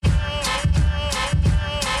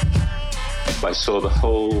I saw the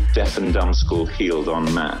whole deaf and dumb school healed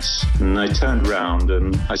en masse. And I turned round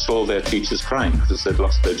and I saw all their teachers crying because they'd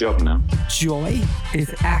lost their job now. Joy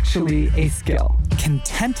is actually a skill.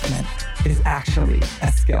 Contentment is actually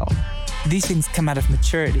a skill. These things come out of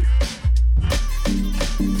maturity.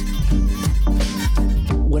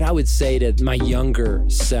 What I would say to my younger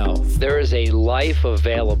self, there is a life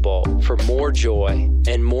available for more joy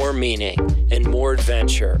and more meaning and more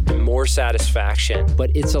adventure and more satisfaction, but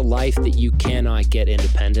it's a life that you cannot get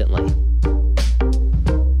independently.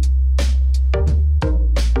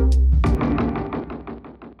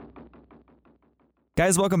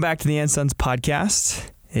 Guys, welcome back to the And Sons podcast.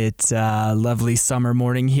 It's a lovely summer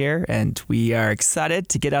morning here, and we are excited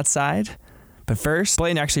to get outside. But first,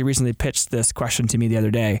 Blaine actually recently pitched this question to me the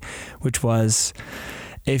other day, which was,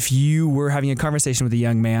 if you were having a conversation with a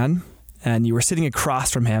young man and you were sitting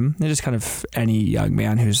across from him, and just kind of any young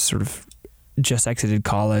man who's sort of just exited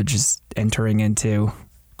college, is entering into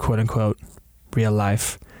quote unquote real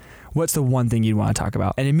life, what's the one thing you'd want to talk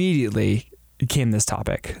about? And immediately came this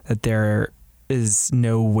topic that there is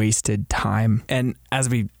no wasted time. And as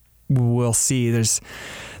we will see, there's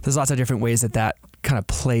lots of different ways that kind of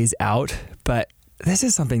plays out, but this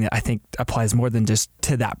is something that I think applies more than just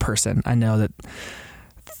to that person. I know that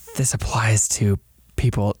this applies to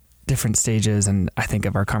people at different stages, and I think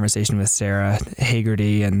of our conversation with Sarah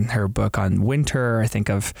Hagerty and her book on winter. I think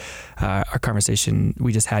of our conversation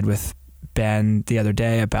we just had with Ben the other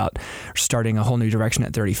day about starting a whole new direction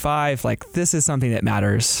at 35. Like, this is something that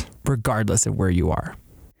matters regardless of where you are.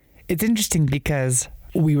 It's interesting because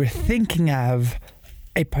we were thinking of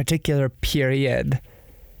a particular period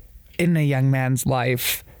in a young man's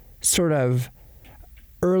life, sort of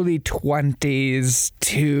early 20s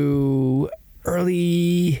to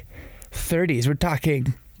early 30s. We're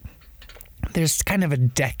talking, there's kind of a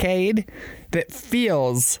decade that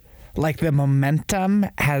feels like the momentum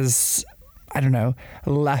has,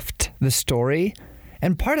 left the story.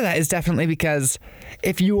 And part of that is definitely because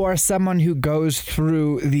if you are someone who goes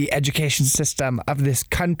through the education system of this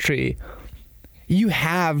country, you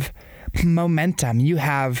have momentum, you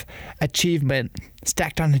have achievement,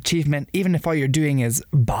 stacked on achievement, even if all you're doing is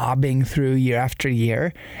bobbing through year after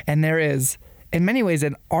year. And there is, in many ways,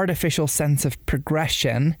 an artificial sense of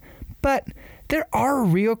progression, but there are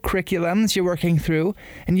real curriculums you're working through,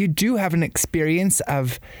 and you do have an experience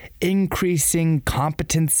of increasing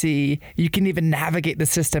competency. You can even navigate the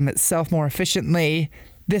system itself more efficiently.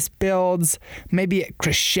 This builds, maybe it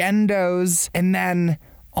crescendos, and then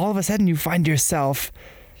all of a sudden you find yourself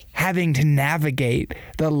having to navigate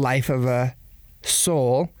the life of a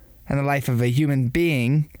soul and the life of a human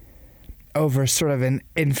being over sort of an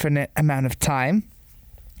infinite amount of time.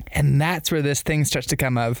 And that's where this thing starts to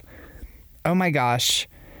come of, oh my gosh,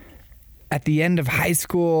 at the end of high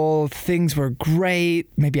school, things were great.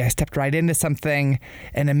 Maybe I stepped right into something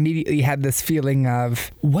and immediately had this feeling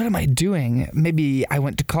of, what am I doing? Maybe I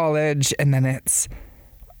went to college and then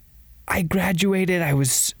I graduated.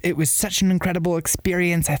 It was such an incredible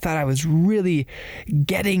experience. I thought I was really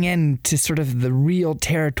getting into sort of the real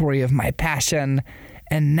territory of my passion.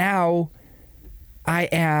 And now I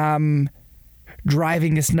am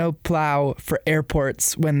driving a snowplow for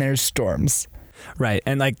airports when there's storms. Right.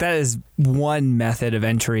 And like, that is one method of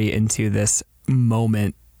entry into this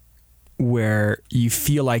moment where you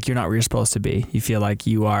feel like you're not where you're supposed to be. You feel like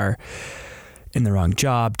you are in the wrong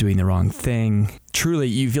job, doing the wrong thing. Truly,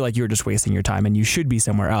 you feel like you're just wasting your time and you should be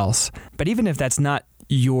somewhere else. But even if that's not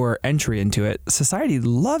your entry into it, society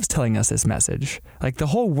loves telling us this message. Like, the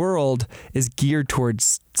whole world is geared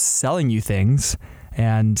towards selling you things.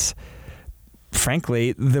 And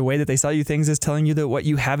frankly, the way that they sell you things is telling you that what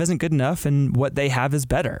you have isn't good enough and what they have is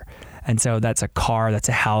better. And so that's a car, that's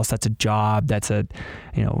a house, that's a job, that's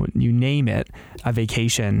you name it, a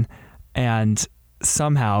vacation. And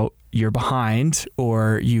somehow you're behind,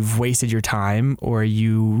 or you've wasted your time, or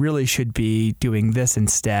you really should be doing this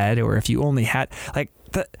instead. Or if you only had,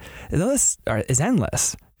 the list is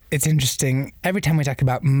endless. It's interesting. Every time we talk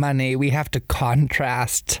about money, we have to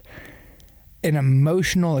contrast an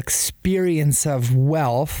emotional experience of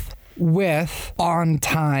wealth with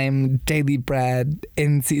on-time, daily bread,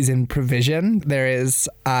 in-season provision. There is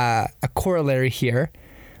a corollary here,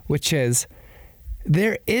 which is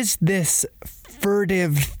there is this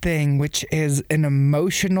furtive thing, which is an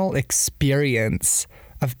emotional experience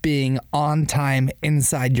of being on time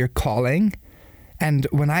inside your calling. And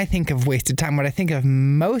when I think of wasted time, what I think of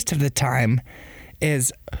most of the time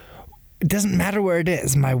is, it doesn't matter where it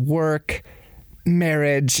is, my work,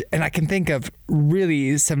 marriage, and I can think of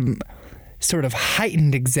really some sort of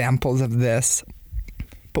heightened examples of this.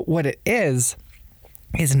 But what it is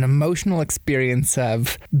is an emotional experience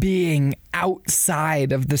of being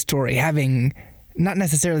outside of the story, having not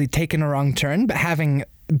necessarily taken a wrong turn, but having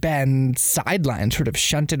been sidelined, sort of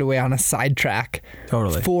shunted away on a sidetrack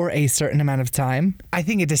for a certain amount of time. I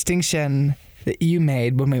think a distinction that you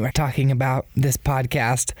made when we were talking about this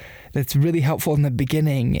podcast that's really helpful in the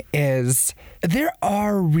beginning is there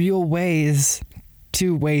are real ways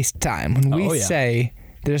to waste time. When we say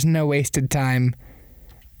there's no wasted time,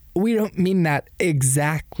 we don't mean that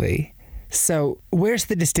exactly. So where's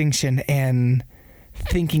the distinction in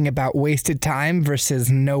thinking about wasted time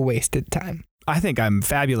versus no wasted time? I think I'm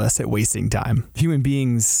fabulous at wasting time. Human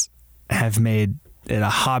beings have made it a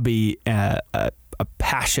hobby, a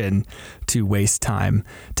passion to waste time,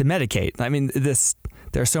 to medicate. I mean,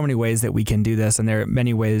 there are so many ways that we can do this, and there are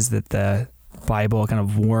many ways that the Bible kind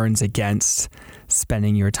of warns against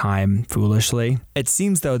spending your time foolishly. It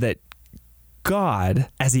seems, though, that God,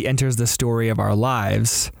 as he enters the story of our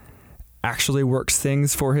lives, actually works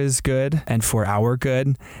things for his good and for our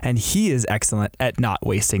good, and he is excellent at not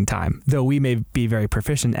wasting time, though we may be very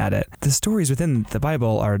proficient at it. The stories within the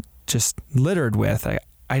Bible are just littered with,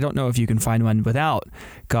 I don't know if you can find one without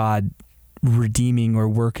God redeeming or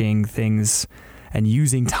working things and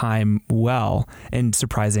using time well in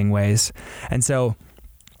surprising ways. And so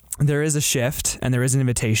there is a shift and there is an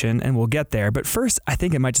invitation, and we'll get there. But first, I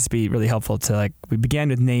think it might just be really helpful to, we began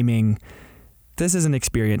with naming, this is an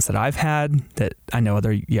experience that I've had, that I know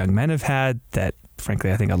other young men have had, that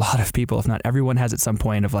frankly, I think a lot of people, if not everyone, has at some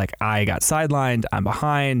point of I got sidelined, I'm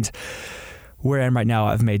behind. Where I am right now,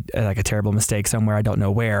 I've made a terrible mistake somewhere, I don't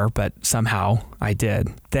know where, but somehow I did.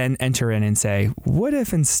 Then enter in and say, what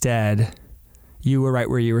if instead you were right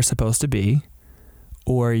where you were supposed to be,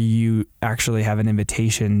 or you actually have an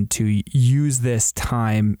invitation to use this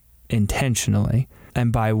time intentionally?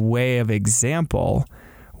 And by way of example,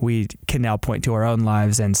 we can now point to our own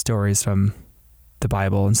lives and stories from the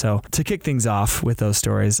Bible. And so to kick things off with those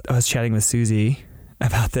stories, I was chatting with Susie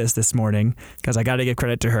about this morning, because I got to give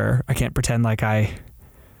credit to her. I can't pretend like I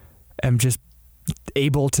am just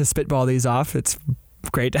able to spitball these off. It's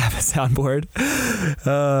great to have a soundboard.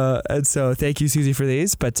 And so thank you, Susie, for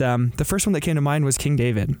these. But the first one that came to mind was King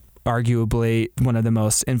David, arguably one of the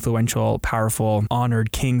most influential, powerful,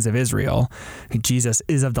 honored kings of Israel. Jesus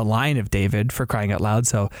is of the line of David, for crying out loud.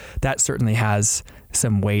 So that certainly has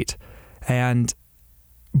some weight. And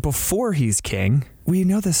before he's king, we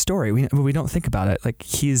know this story. We don't think about it.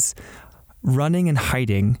 He's running and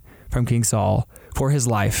hiding from King Saul for his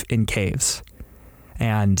life in caves.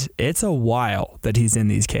 And it's a while that he's in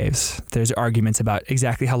these caves. There's arguments about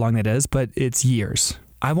exactly how long that is, but it's years.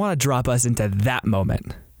 I want to drop us into that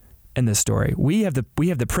moment in this story. We have the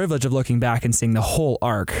privilege of looking back and seeing the whole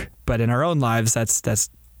arc, but in our own lives, that's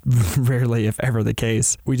rarely, if ever, the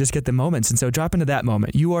case. We just get the moments. And so drop into that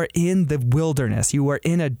moment. You are in the wilderness. You are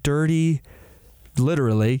in a dirty,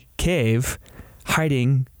 literally, cave,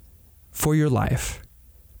 hiding for your life.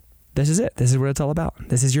 This is it. This is what it's all about.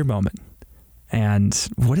 This is your moment. And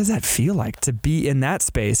what does that feel like to be in that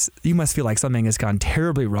space? You must feel like something has gone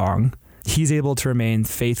terribly wrong. He's able to remain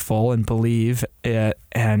faithful and believe it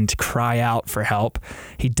and cry out for help.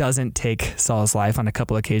 He doesn't take Saul's life on a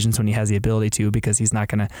couple occasions when he has the ability to, because he's not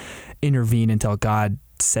going to intervene until God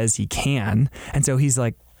says he can. And so he's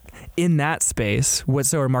in that space. What's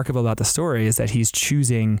so remarkable about the story is that he's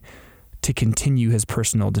choosing to continue his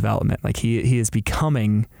personal development. He is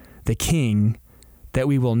becoming the king that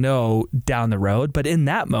we will know down the road. But in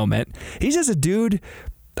that moment, he's just a dude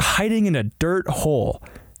hiding in a dirt hole.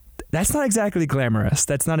 That's not exactly glamorous.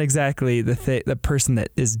 That's not exactly the person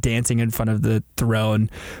that is dancing in front of the throne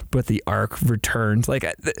with the ark returned.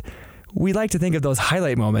 We like to think of those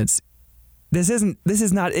highlight moments. This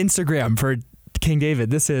is not Instagram for King David.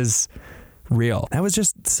 This is real. That was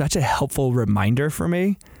just such a helpful reminder for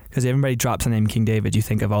me, because everybody drops the name King David, you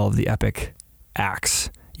think of all of the epic acts.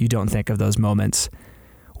 You don't think of those moments,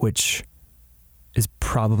 which is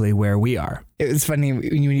probably where we are. It was funny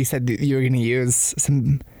when you said that you were going to use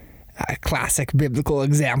some classic biblical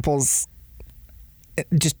examples,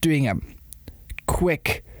 just doing a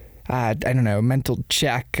quick, mental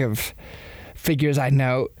check of figures I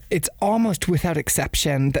know. It's almost without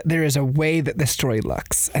exception that there is a way that the story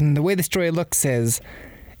looks. And the way the story looks is,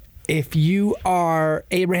 if you are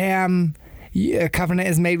Abraham, a covenant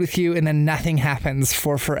is made with you, and then nothing happens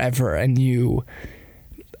for forever, and you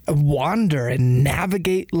wander and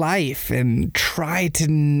navigate life and try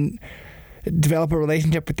to develop a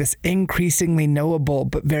relationship with this increasingly knowable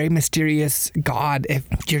but very mysterious God. If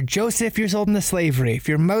you're Joseph, you're sold into slavery. If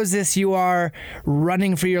you're Moses, you are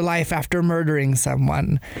running for your life after murdering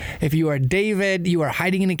someone. If you are David, you are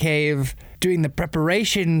hiding in a cave. doing the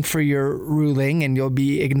preparation for your ruling, and you'll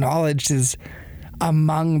be acknowledged as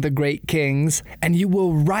among the great kings, and you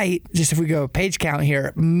will write, just if we go page count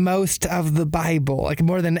here, most of the Bible, like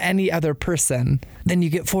more than any other person. Then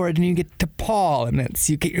you get forward and you get to Paul, and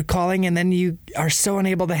you get your calling, and then you are so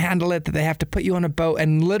unable to handle it that they have to put you on a boat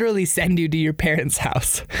and literally send you to your parents'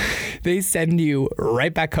 house. They send you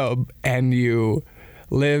right back home, and you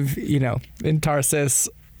live, in Tarsus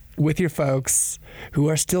with your folks who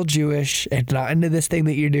are still Jewish and not into this thing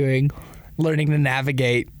that you're doing, learning to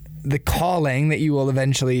navigate the calling that you will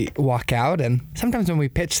eventually walk out. And sometimes when we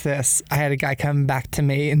pitch this, I had a guy come back to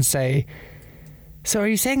me and say, so are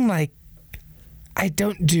you saying I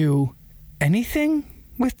don't do anything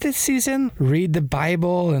with this season? Read the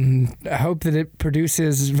Bible and hope that it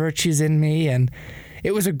produces virtues in me? And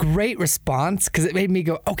it was a great response because it made me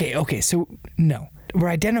go, okay, so no. We're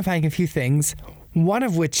identifying a few things, one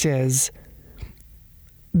of which is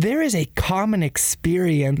there is a common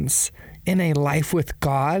experience in a life with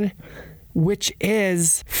God, which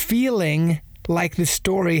is feeling like the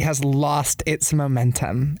story has lost its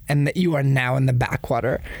momentum and that you are now in the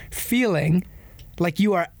backwater, feeling like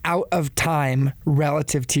you are out of time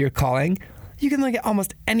relative to your calling. You can look at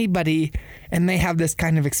almost anybody and they have this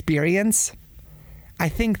kind of experience. I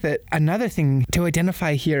think that another thing to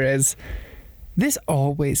identify here is this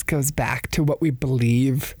always goes back to what we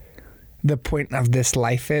believe the point of this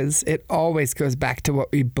life is. It always goes back to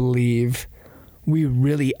what we believe we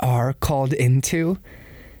really are called into.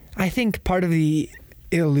 I think part of the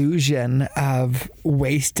illusion of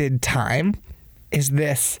wasted time is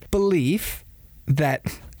this belief that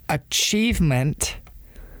achievement,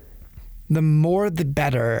 the more the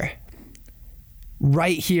better,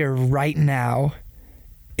 right here, right now,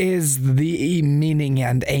 is the meaning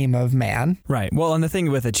and aim of man. Right. Well, and the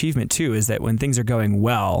thing with achievement too is that when things are going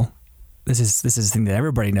well, this is the thing that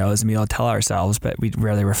everybody knows, and we all tell ourselves, but we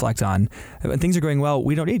rarely reflect on. When things are going well,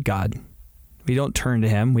 we don't need God. We don't turn to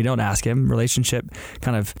him. We don't ask him. Relationship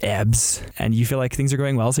kind of ebbs, and you feel like things are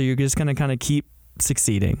going well, so you're just going to kind of keep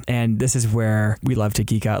succeeding. And this is where we love to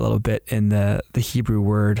geek out a little bit in the Hebrew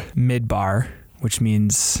word midbar, which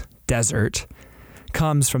means desert,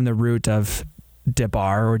 comes from the root of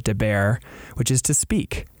debar or deber, which is to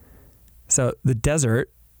speak. So the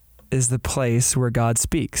desert is the place where God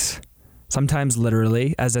speaks. Sometimes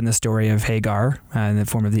literally, as in the story of Hagar, in the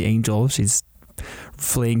form of the angel, she's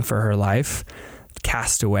fleeing for her life,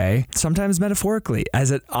 cast away. Sometimes metaphorically,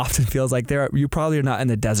 as it often feels like you probably are not in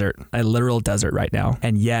the desert, a literal desert right now,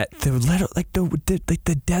 and yet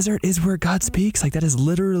the desert is where God speaks. Like that is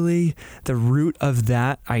literally the root of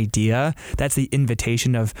that idea. That's the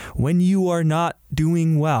invitation of when you are not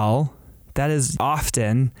doing well. That is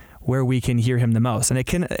often where we can hear him the most.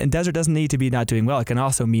 And desert doesn't need to be not doing well. It can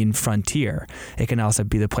also mean frontier. It can also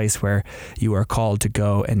be the place where you are called to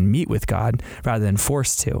go and meet with God rather than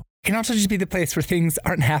forced to. It can also just be the place where things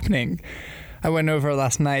aren't happening. I went over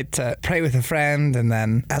last night to pray with a friend, and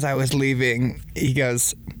then as I was leaving, he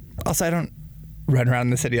goes, also, I don't run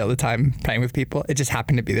around the city all the time praying with people. It just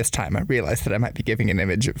happened to be this time. I realized that I might be giving an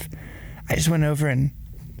image of, I just went over and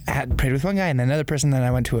I had prayed with one guy and another person, then I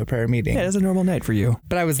went to a prayer meeting. Yeah, it was a normal night for you.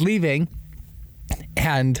 But I was leaving,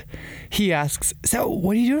 and he asks, so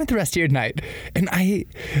what are you doing with the rest of your night? And I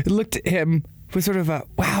looked at him with sort of a,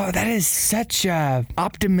 wow, that is such a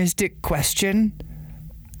optimistic question.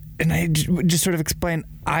 And I just sort of explained,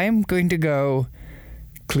 I'm going to go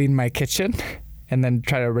clean my kitchen and then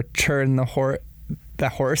try to return the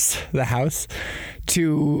house,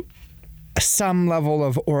 to some level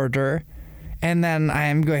of order. And then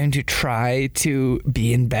I'm going to try to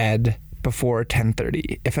be in bed before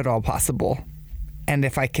 10:30, if at all possible. And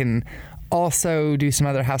if I can also do some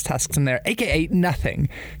other house tasks in there, aka nothing.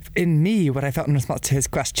 In me, what I felt in response to his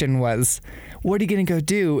question was, what are you going to go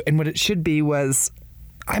do? And what it should be was,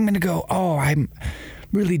 I'm going to go, I'm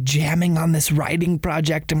really jamming on this writing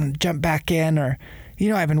project. I'm going to jump back in, or,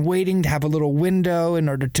 I've been waiting to have a little window in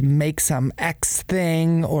order to make some X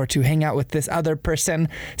thing or to hang out with this other person.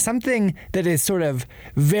 Something that is sort of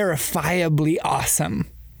verifiably awesome.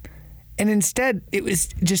 And instead, it was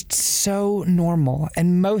just so normal.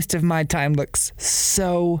 And most of my time looks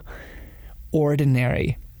so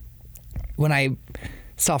ordinary. When I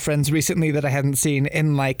saw friends recently that I hadn't seen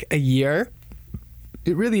in like a year,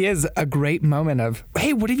 it really is a great moment of,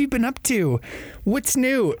 hey, what have you been up to? What's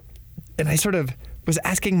new? And I sort of was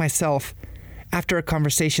asking myself, after a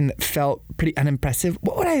conversation that felt pretty unimpressive,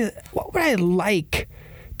 what would I like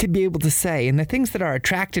to be able to say? And the things that are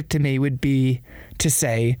attractive to me would be to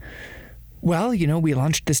say, well, we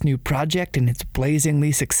launched this new project and it's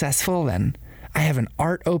blazingly successful, and I have an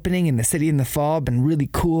art opening in the city in the fall, been really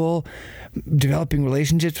cool, developing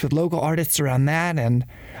relationships with local artists around that. And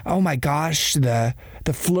oh my gosh, the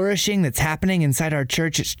flourishing that's happening inside our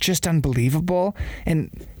church, it's just unbelievable.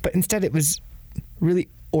 But instead it was really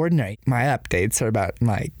ordinary. My updates are about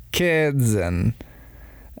my kids and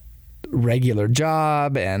regular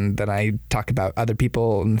job, and then I talk about other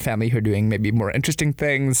people in the family who are doing maybe more interesting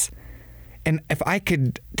things. And if I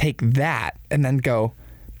could take that and then go,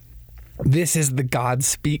 this is the God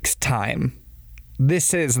speaks time.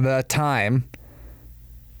 This is the time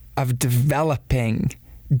of developing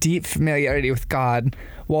deep familiarity with God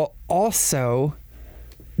while also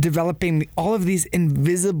developing all of these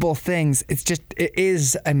invisible things. It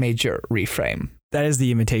is a major reframe. That is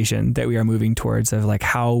the invitation that we are moving towards, of like,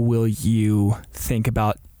 how will you think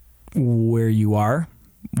about where you are,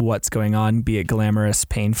 what's going on, be it glamorous,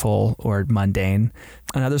 painful, or mundane.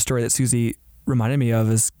 Another story that Susie reminded me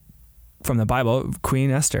of is from the Bible,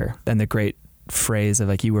 Queen Esther, and the great phrase of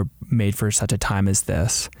like, you were made for such a time as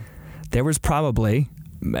this. There was probably,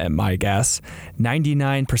 my guess,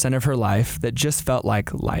 99% of her life that just felt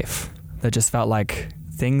like life, that just felt like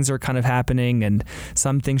things are kind of happening, and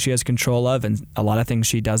some things she has control of and a lot of things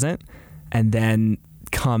she doesn't. And then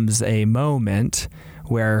comes a moment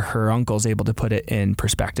where her uncle's able to put it in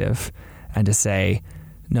perspective and to say,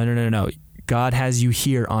 no, God has you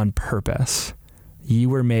here on purpose. You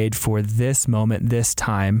were made for this moment, this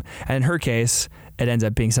time. And in her case, it ends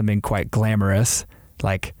up being something quite glamorous,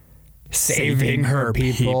 like saving her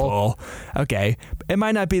people. Okay, it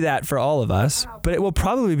might not be that for all of us, but it will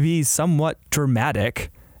probably be somewhat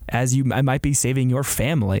dramatic, as I might be saving your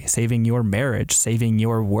family, saving your marriage, saving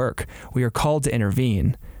your work. We are called to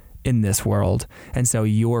intervene in this world. And so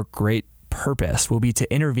your great purpose will be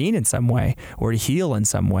to intervene in some way or to heal in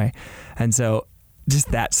some way. And so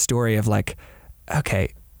just that story of like,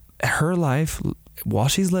 okay, her life, while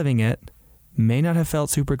she's living it, may not have felt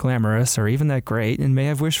super glamorous or even that great, and may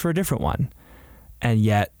have wished for a different one. And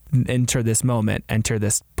yet enter this moment, enter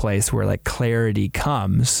this place where like clarity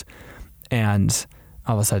comes, and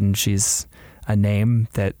all of a sudden she's a name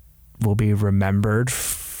that will be remembered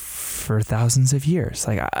for thousands of years.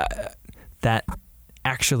 Like that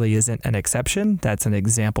actually isn't an exception. That's an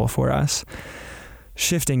example for us.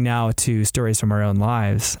 Shifting now to stories from our own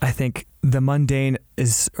lives, I think the mundane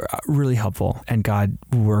is really helpful, and God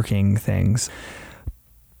working things.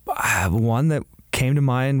 One that came to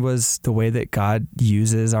mind was the way that God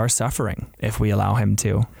uses our suffering if we allow him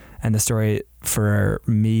to. And the story for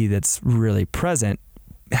me that's really present,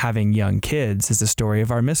 having young kids, is the story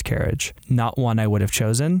of our miscarriage. Not one I would have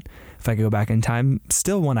chosen. If I could go back in time,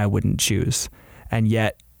 still one I wouldn't choose. And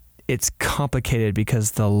yet it's complicated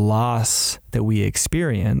because the loss that we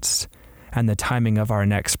experienced and the timing of our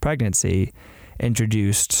next pregnancy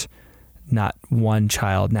introduced not one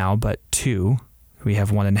child now, but two. We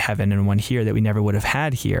have one in heaven and one here that we never would have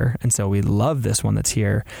had here. And so we love this one that's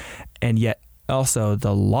here. And yet also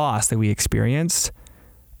the loss that we experienced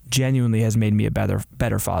genuinely has made me a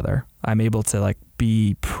better father. I'm able to like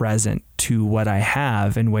be present to what I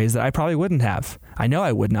have in ways that I probably wouldn't have. I know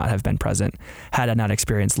I would not have been present had I not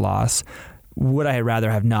experienced loss. Would I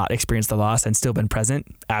rather have not experienced the loss and still been present?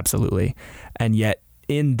 Absolutely. And yet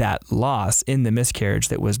in that loss, in the miscarriage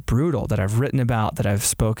that was brutal, that I've written about, that I've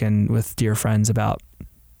spoken with dear friends about,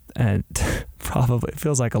 and probably it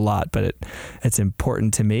feels like a lot, but it's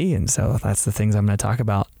important to me. And so that's the things I'm going to talk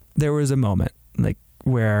about. There was a moment like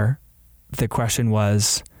where the question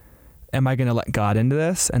was, am I going to let God into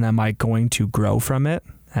this? And am I going to grow from it?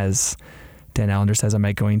 As Dan Allender says, am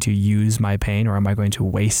I going to use my pain, or am I going to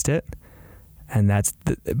waste it? And that's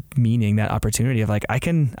the meaning, that opportunity of like, I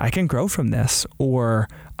can grow from this, or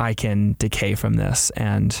I can decay from this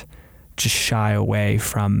and just shy away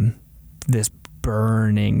from this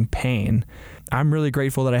burning pain. I'm really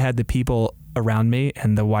grateful that I had the people around me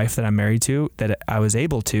and the wife that I'm married to, that I was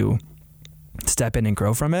able to step in and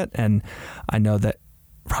grow from it. And I know that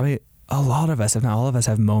probably a lot of us, if not all of us,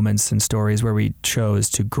 have moments and stories where we chose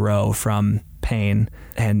to grow from pain.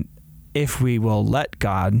 And if we will let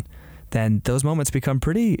God, then those moments become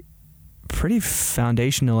pretty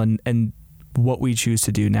foundational in what we choose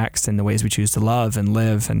to do next, and the ways we choose to love and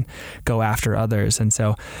live and go after others. And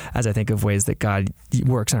so as I think of ways that God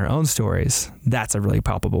works in our own stories, that's a really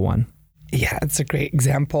palpable one. Yeah, it's a great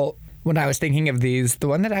example. When I was thinking of these, the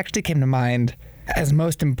one that actually came to mind as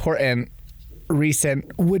most important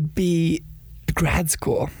recent would be grad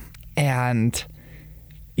school. And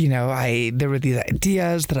you know, there were these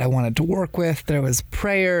ideas that I wanted to work with. There was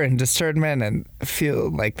prayer and discernment and feel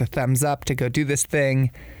like the thumbs up to go do this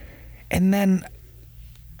thing. And then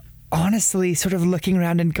honestly sort of looking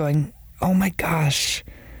around and going, oh my gosh,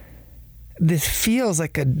 this feels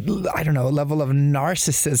like a level of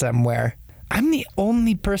narcissism where I'm the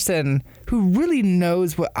only person who really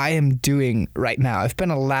knows what I am doing right now. I've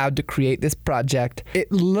been allowed to create this project.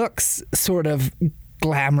 It looks sort of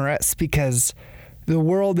glamorous because the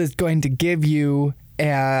world is going to give you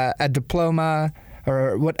a diploma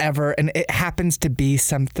or whatever, and it happens to be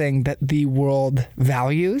something that the world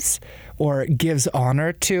values or gives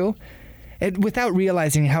honor to, without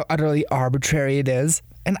realizing how utterly arbitrary it is.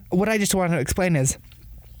 And what I just want to explain is,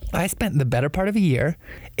 I spent the better part of a year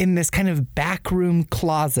in this kind of backroom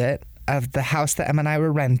closet of the house that Emma and I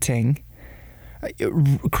were renting,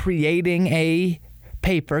 creating a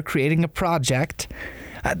paper, creating a project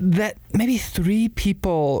that maybe 3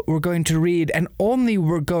 people were going to read, and only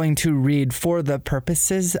were going to read for the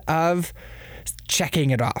purposes of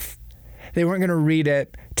checking it off. They weren't going to read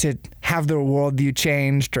it to have their worldview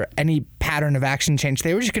changed or any pattern of action changed.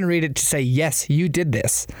 They were just going to read it to say, yes, you did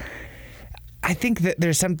this. I think that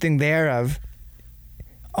there's something there of,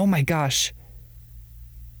 oh my gosh,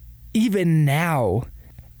 even now,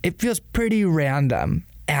 it feels pretty random.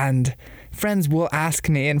 And friends will ask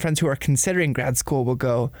me, and friends who are considering grad school will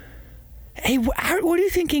go, hey, what are you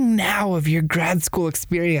thinking now of your grad school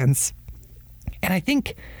experience? And I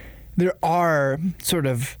think there are sort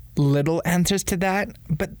of little answers to that,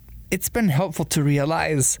 but it's been helpful to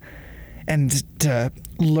realize and to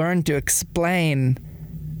learn to explain,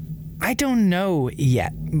 I don't know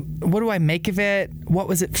yet. What do I make of it? What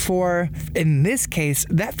was it for? In this case,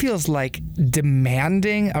 that feels like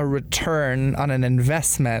demanding a return on an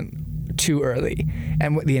investment too early.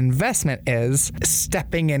 And what the investment is,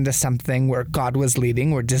 stepping into something where God was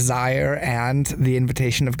leading, where desire and the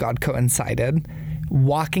invitation of God coincided,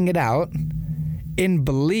 walking it out in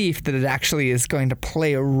belief that it actually is going to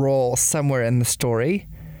play a role somewhere in the story.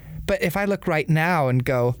 But if I look right now and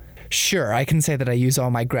go, sure, I can say that I use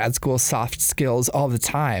all my grad school soft skills all the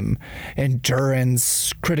time.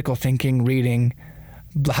 Endurance, critical thinking, reading,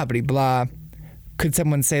 blah, blah, blah. Could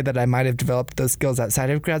someone say that I might have developed those skills outside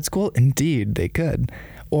of grad school? Indeed, they could.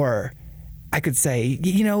 Or I could say,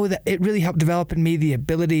 that it really helped develop in me the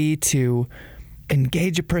ability to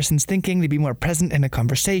engage a person's thinking, to be more present in a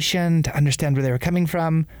conversation, to understand where they were coming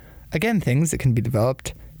from. Again, things that can be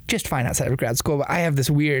developed just fine outside of grad school, but I have this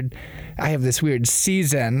weird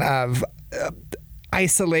season of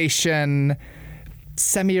isolation,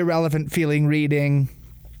 semi-irrelevant feeling reading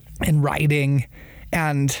and writing,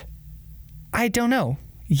 and I don't know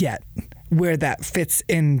yet where that fits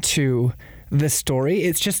into the story.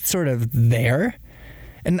 It's just sort of there.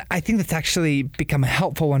 And I think that's actually become a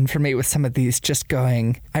helpful one for me with some of these, just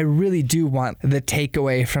going, I really do want the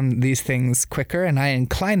takeaway from these things quicker, and I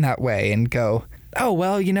incline that way and go, oh,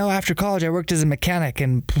 well, after college I worked as a mechanic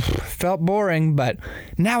and felt boring, but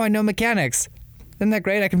now I know mechanics. Isn't that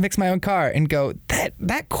great? I can fix my own car, and go,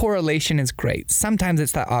 that correlation is great. Sometimes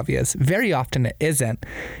it's that obvious. Very often it isn't.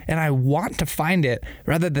 And I want to find it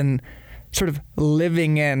rather than sort of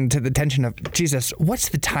living into the tension of, Jesus, what's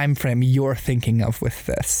the time frame you're thinking of with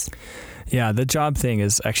this? Yeah, the job thing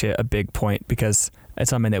is actually a big point because it's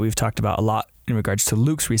something that we've talked about a lot in regards to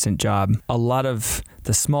Luke's recent job. A lot of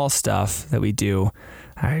the small stuff that we do,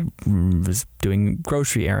 I was doing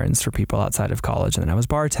grocery errands for people outside of college, and then I was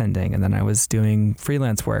bartending, and then I was doing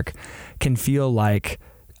freelance work, can feel like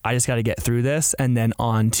I just got to get through this and then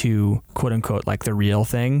on to quote unquote like the real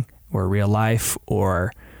thing or real life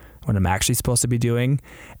or what I'm actually supposed to be doing.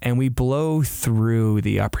 And we blow through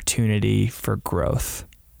the opportunity for growth.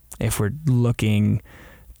 If we're looking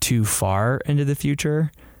too far into the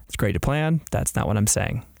future, it's great to plan. That's not what I'm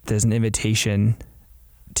saying. There's an invitation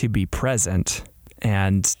to be present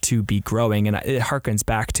and to be growing. And it harkens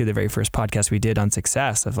back to the very first podcast we did on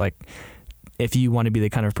success of like, if you want to be the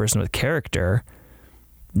kind of person with character,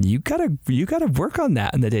 you gotta work on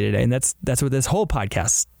that in the day to day. And that's what this whole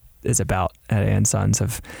podcast is about at A.N. Sons,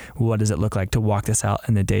 of what does it look like to walk this out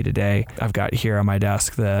in the day to day. I've got here on my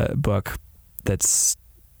desk the book that's,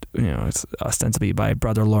 it's ostensibly by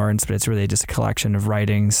Brother Lawrence, but it's really just a collection of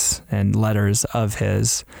writings and letters of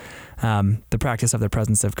his, the practice of the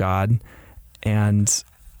presence of God. And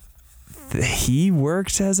he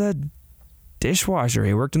worked as a dishwasher.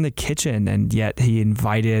 He worked in the kitchen, and yet he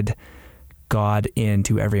invited God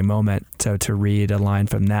into every moment. So to read a line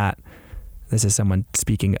from that, this is someone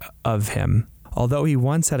speaking of him. Although he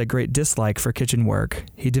once had a great dislike for kitchen work,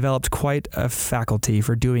 he developed quite a faculty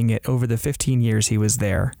for doing it over the 15 years he was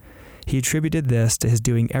there. He attributed this to his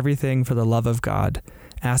doing everything for the love of God,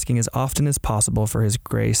 asking as often as possible for his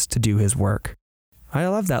grace to do his work. I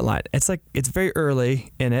love that line. It's like, it's very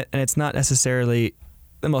early in it, and it's not necessarily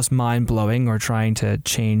the most mind-blowing or trying to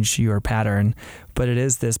change your pattern, but it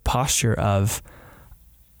is this posture of,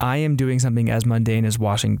 I am doing something as mundane as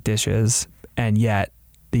washing dishes, and yet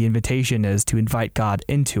the invitation is to invite God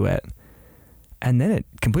into it. And then it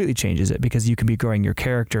completely changes it, because you can be growing your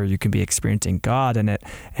character, you can be experiencing God in it,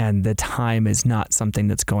 and the time is not something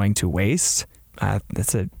that's going to waste.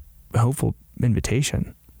 That's a hopeful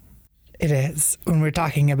invitation. It is. When we're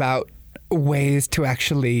talking about ways to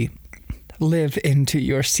actually live into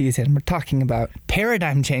your season, we're talking about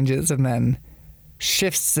paradigm changes and then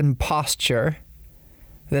shifts in posture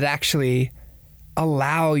that actually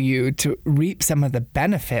allow you to reap some of the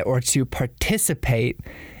benefit or to participate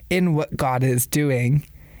in what God is doing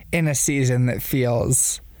in a season that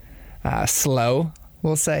feels slow,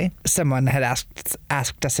 we'll say. Someone had asked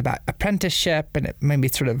us about apprenticeship, and it made me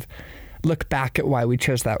sort of look back at why we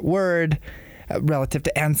chose that word relative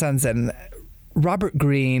to Ansons. And Robert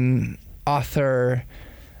Greene, author,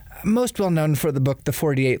 most well known for the book The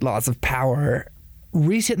 48 Laws of Power,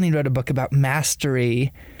 recently wrote a book about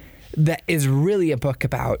mastery that is really a book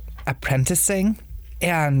about apprenticing.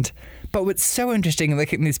 But what's so interesting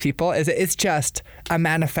looking at these people is it's just a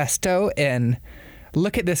manifesto in,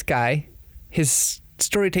 look at this guy, his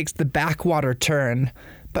story takes the backwater turn,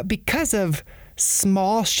 but because of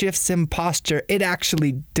small shifts in posture, it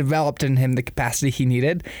actually developed in him the capacity he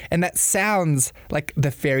needed. And that sounds like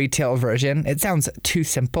the fairy tale version. It sounds too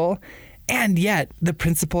simple. And yet the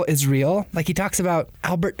principle is real. Like he talks about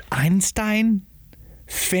Albert Einstein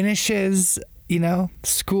finishes,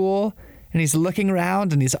 school, and he's looking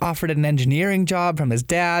around and he's offered an engineering job from his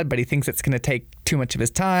dad, but he thinks it's going to take too much of his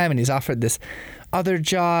time. And he's offered this other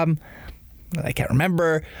job that I can't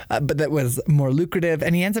remember, but that was more lucrative.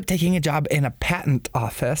 And he ends up taking a job in a patent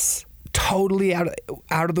office, totally out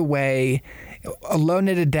of the way, alone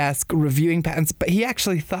at a desk, reviewing patents. But he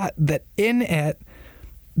actually thought that in it,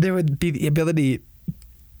 there would be the ability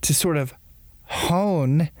to sort of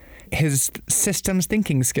hone his systems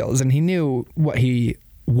thinking skills. And he knew what he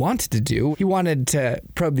wanted to do. He wanted to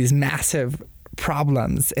probe these massive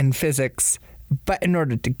problems in physics, but in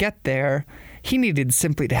order to get there, he needed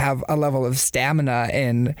simply to have a level of stamina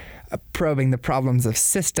in probing the problems of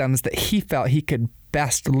systems that he felt he could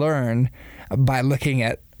best learn by looking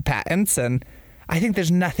at patents. And I think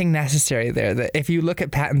there's nothing necessary there, that if you look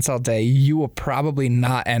at patents all day, you will probably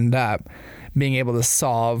not end up being able to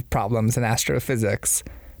solve problems in astrophysics.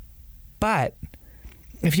 But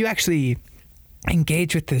if you actually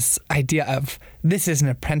engage with this idea of this is an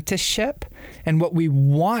apprenticeship, and what we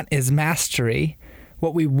want is mastery,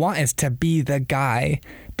 what we want is to be the guy,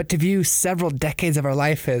 but to view several decades of our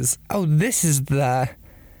life as, this is the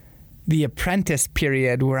apprentice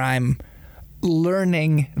period where I'm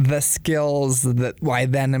learning the skills that I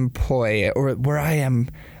then employ, or where I am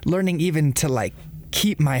learning even to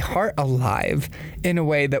keep my heart alive in a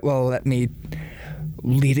way that will let me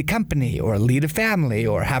lead a company or lead a family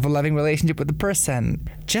or have a loving relationship with the person.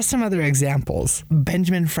 Just some other examples.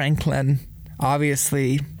 Benjamin Franklin,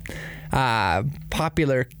 obviously,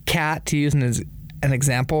 popular cat to use as an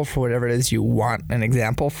example for whatever it is you want an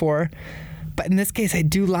example for. But in this case, I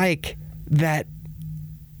do like that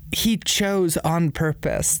he chose on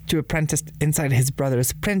purpose to apprentice inside his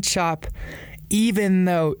brother's print shop, even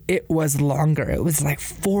though it was longer. It was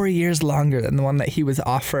 4 years longer than the one that he was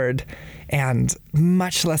offered and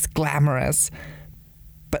much less glamorous.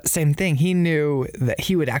 But same thing, he knew that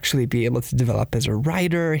he would actually be able to develop as a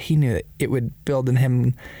writer. He knew that it would build in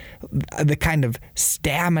him the kind of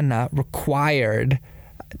stamina required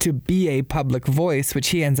to be a public voice, which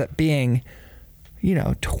he ends up being,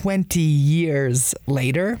 20 years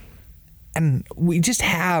later. And we just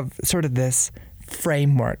have sort of this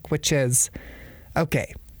framework, which is,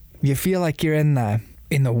 okay, you feel like you're in the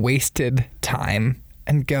wasted time,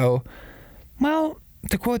 and go, well,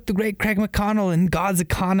 to quote the great Craig McConnell, in God's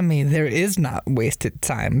economy, there is not wasted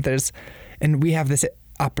time. And we have this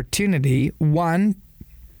opportunity, one,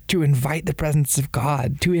 to invite the presence of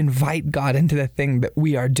God, to invite God into the thing that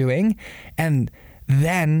we are doing, and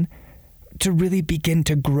then to really begin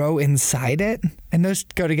to grow inside it. And those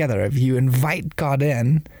go together. If you invite God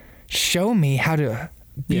in, show me how to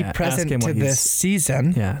be present to this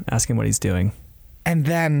season. Yeah, ask him what he's doing. And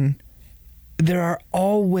then there are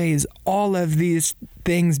always all of these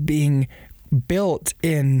things being built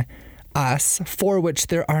in us for which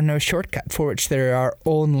there are no shortcuts, for which there are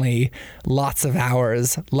only lots of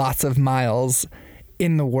hours, lots of miles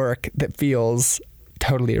in the work that feels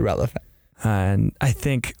totally irrelevant. And I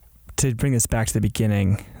think, to bring this back to the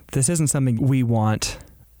beginning, this isn't something we want,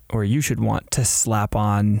 or you should want, to slap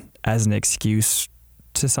on as an excuse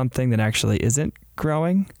to something that actually isn't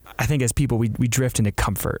growing. I think as people, we drift into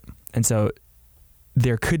comfort. And so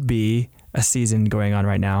there could be a season going on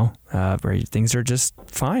right now where things are just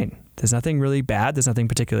fine. There's nothing really bad. There's nothing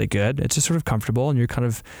particularly good. It's just sort of comfortable and you're kind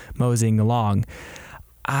of moseying along.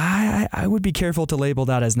 I would be careful to label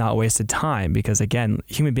that as not wasted time because, again,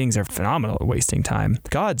 human beings are phenomenal at wasting time.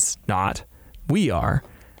 God's not. We are.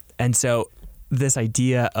 And so this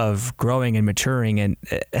idea of growing and maturing, and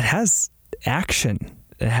it has action.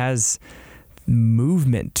 It has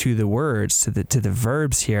movement to the words, to the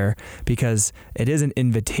verbs here, because it is an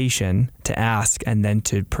invitation to ask and then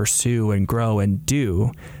to pursue and grow and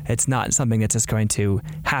do. It's not something that's just going to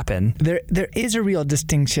happen. There is a real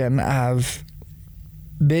distinction of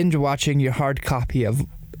binge watching your hard copy of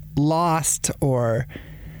Lost, or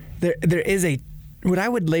there is what I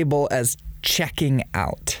would label as checking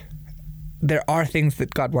out. There are things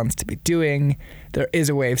that God wants to be doing. There is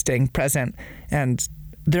a way of staying present, and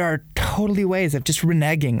there are totally ways of just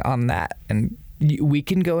reneging on that. And we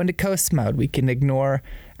can go into coast mode. We can ignore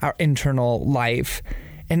our internal life.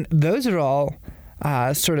 And those are all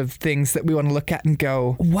sort of things that we want to look at and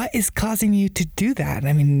go, what is causing you to do that?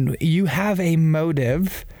 I mean, you have a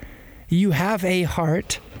motive. You have a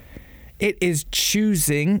heart. It is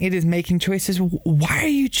choosing. It is making choices. Why are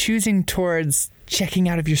you choosing towards checking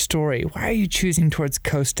out of your story? Why are you choosing towards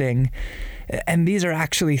coasting? And these are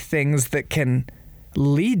actually things that can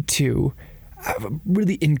lead to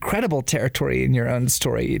really incredible territory in your own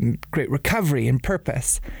story and great recovery and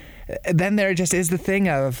purpose. Then there just is the thing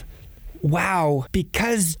of, wow,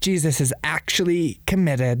 because Jesus is actually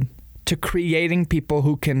committed to creating people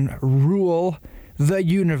who can rule the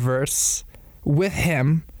universe with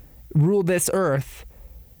him, rule this earth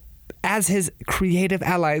as his creative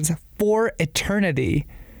allies for eternity,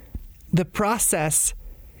 the process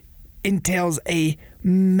entails a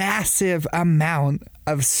massive amount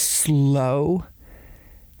of slow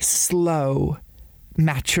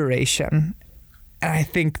maturation. And I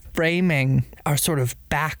think framing our sort of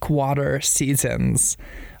backwater seasons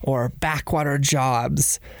or backwater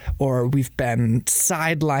jobs, or we've been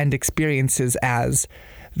sidelined experiences as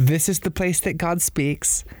this is the place that God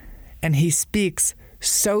speaks, and he speaks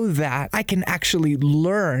so that I can actually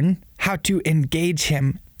learn how to engage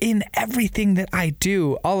him in everything that I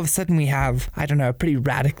do. All of a sudden we have, I don't know, a pretty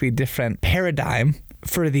radically different paradigm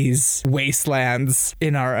for these wastelands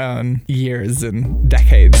in our own years and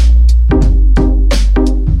decades.